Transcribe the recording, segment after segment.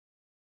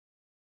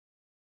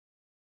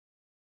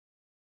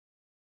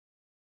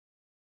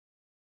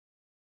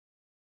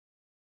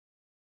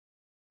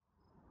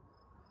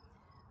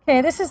Okay,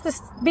 this is the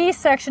B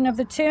section of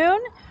the tune.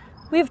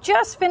 We've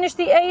just finished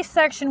the A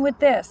section with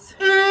this.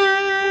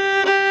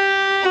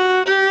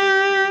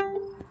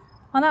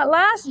 On that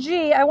last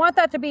G, I want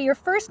that to be your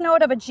first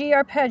note of a G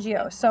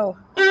arpeggio. So,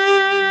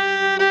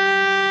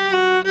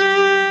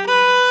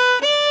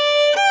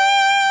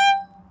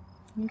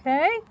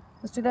 okay,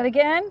 let's do that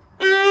again.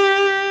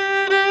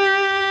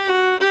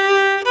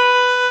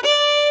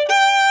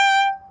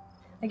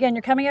 Again,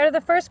 you're coming out of the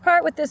first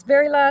part with this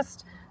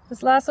last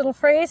little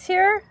phrase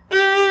here.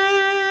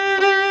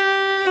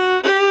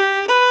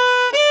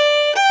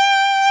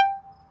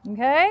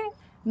 Okay,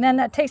 and then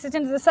that takes us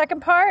into the second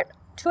part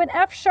to an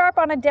F sharp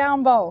on a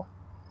down bow.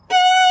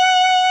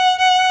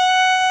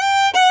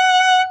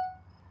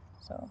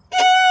 So.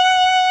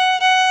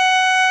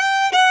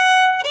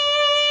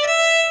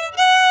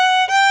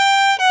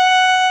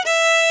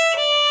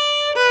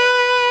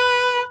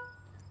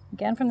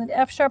 Again from the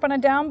F sharp on a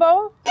down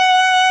bow.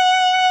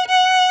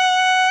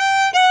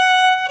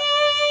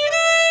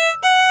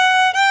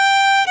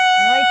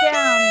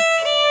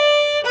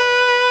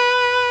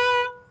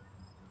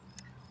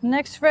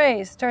 Next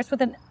phrase starts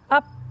with an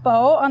up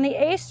bow on the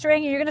A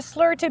string, and you're going to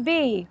slur to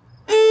B.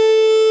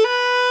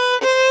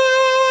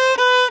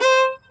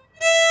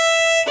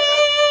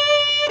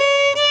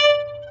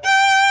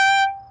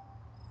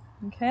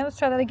 Okay, let's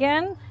try that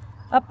again.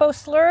 Up bow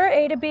slur,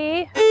 A to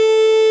B.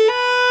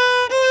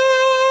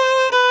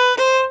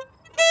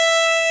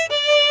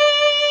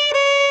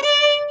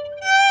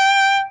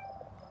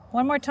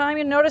 One more time,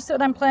 you notice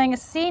that I'm playing a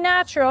C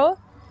natural.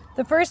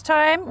 The first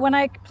time, when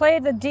I play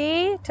the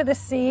D to the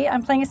C,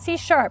 I'm playing a C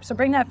sharp. So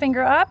bring that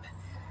finger up.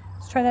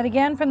 Let's try that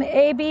again from the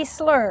A, B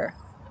slur.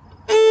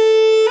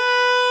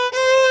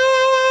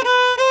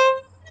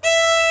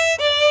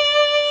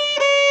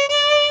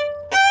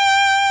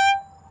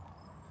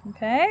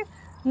 Okay.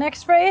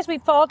 Next phrase, we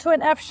fall to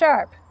an F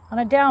sharp on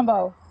a down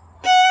bow.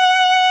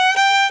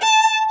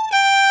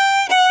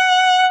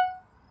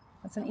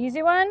 That's an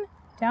easy one.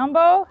 Down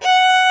bow.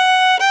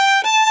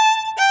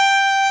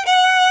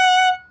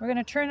 We're going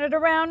to turn it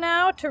around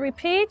now to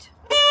repeat.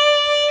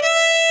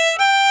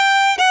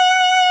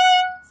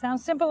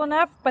 Sounds simple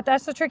enough, but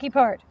that's the tricky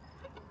part.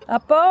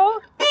 Up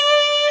bow,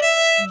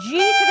 G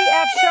to the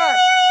F sharp,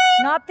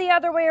 not the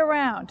other way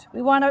around.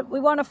 We want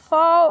to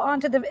fall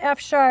onto the F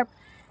sharp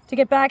to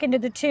get back into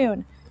the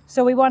tune.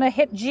 So we want to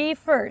hit G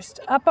first.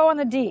 Up bow on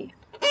the D.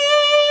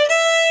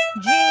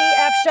 G,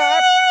 F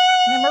sharp,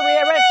 and then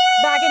we're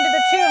back into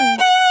the tune.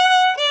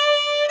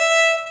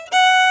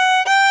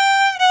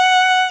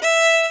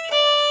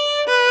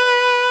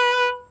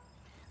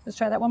 Let's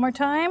try that one more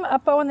time.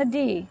 Up bow on the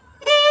D.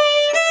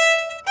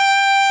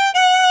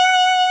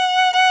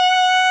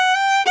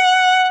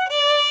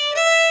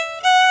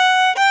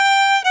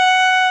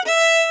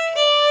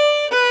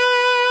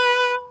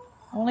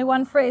 Only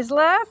one phrase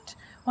left.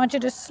 I want you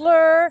to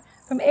slur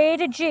from A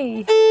to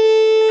G.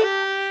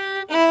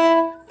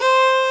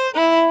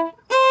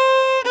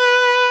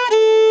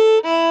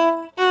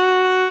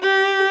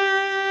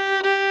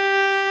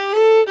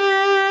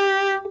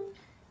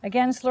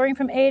 Again, slurring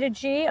from A to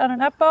G on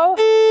an up bow.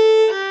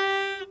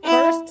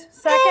 First,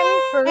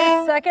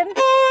 second.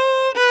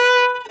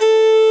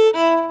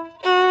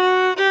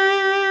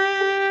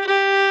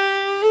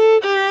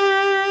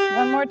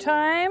 One more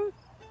time.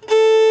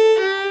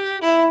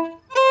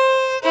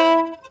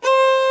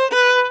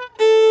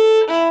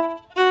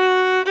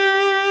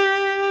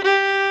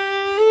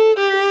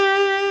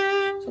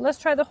 So let's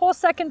try the whole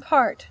second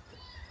part.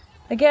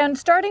 Again,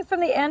 starting from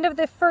the end of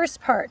the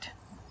first part,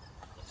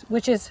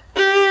 which is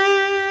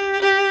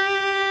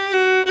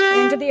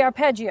into the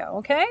arpeggio,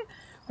 okay?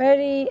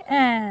 Ready,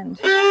 and...